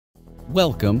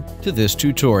Welcome to this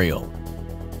tutorial.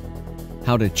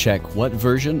 How to check what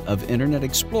version of Internet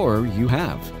Explorer you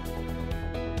have.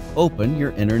 Open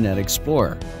your Internet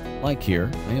Explorer. Like here,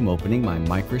 I am opening my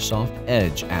Microsoft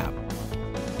Edge app.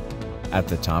 At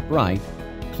the top right,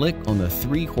 click on the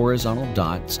three horizontal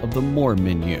dots of the More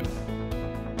menu.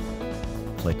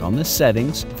 Click on the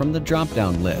Settings from the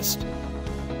drop-down list.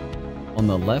 On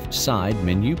the left side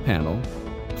menu panel,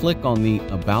 click on the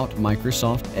About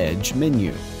Microsoft Edge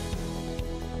menu.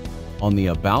 On the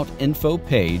About Info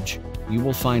page, you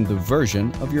will find the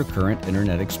version of your current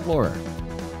Internet Explorer.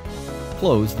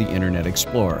 Close the Internet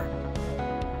Explorer.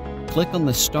 Click on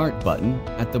the Start button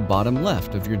at the bottom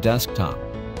left of your desktop.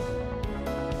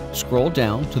 Scroll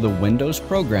down to the Windows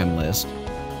program list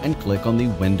and click on the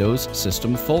Windows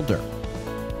System folder.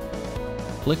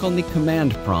 Click on the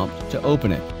command prompt to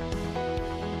open it.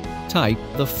 Type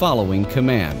the following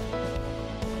command: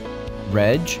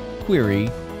 reg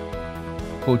query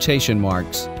quotation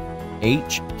marks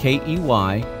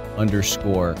HKEY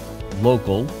underscore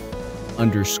local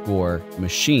underscore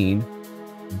machine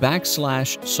 /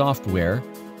 software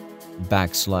 /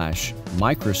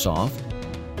 Microsoft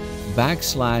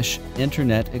 /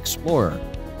 Internet Explorer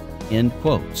end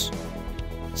quotes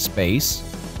space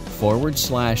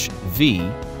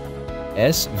 /V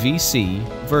SVC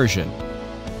version.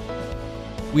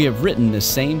 We have written the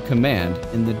same command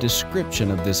in the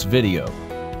description of this video.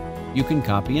 You can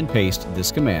copy and paste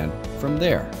this command from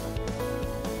there.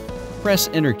 Press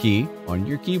Enter key on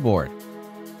your keyboard.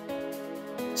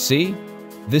 See?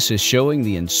 This is showing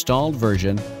the installed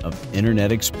version of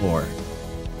Internet Explorer.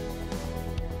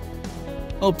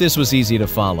 Hope this was easy to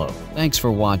follow. Thanks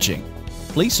for watching.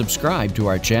 Please subscribe to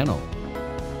our channel.